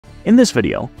In this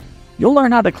video, you'll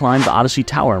learn how to climb the Odyssey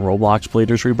Tower in Roblox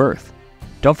Bladers Rebirth.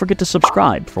 Don't forget to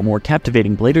subscribe for more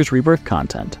captivating Bladers Rebirth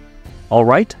content.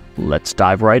 Alright, let's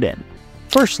dive right in.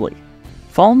 Firstly,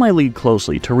 follow my lead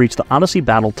closely to reach the Odyssey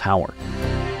Battle Tower.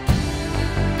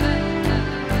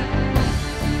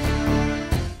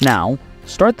 Now,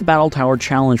 start the Battle Tower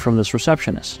challenge from this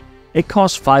receptionist. It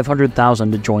costs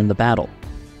 500,000 to join the battle.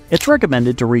 It's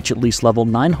recommended to reach at least level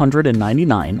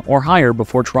 999 or higher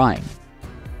before trying.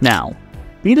 Now,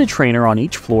 beat a trainer on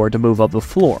each floor to move up the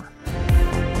floor.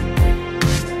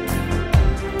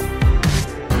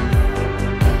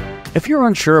 If you're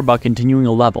unsure about continuing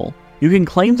a level, you can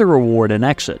claim the reward and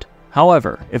exit.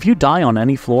 However, if you die on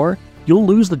any floor, you'll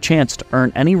lose the chance to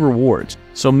earn any rewards,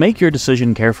 so make your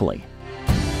decision carefully.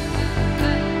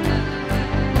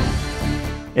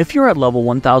 If you're at level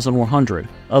 1100,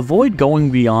 avoid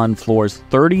going beyond floors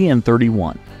 30 and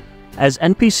 31, as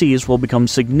NPCs will become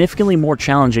significantly more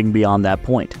challenging beyond that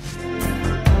point.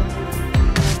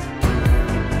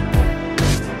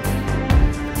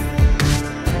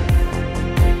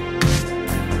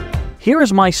 Here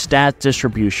is my stat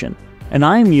distribution, and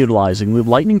I am utilizing the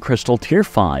Lightning Crystal Tier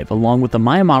 5 along with the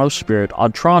Mayamato Spirit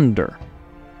Otronder.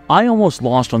 I almost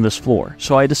lost on this floor,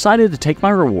 so I decided to take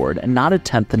my reward and not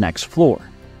attempt the next floor.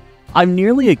 I've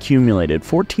nearly accumulated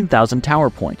 14,000 tower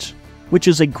points, which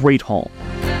is a great haul.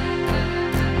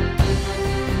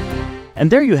 And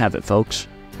there you have it, folks.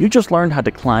 You just learned how to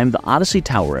climb the Odyssey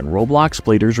Tower in Roblox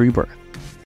Bladers Rebirth.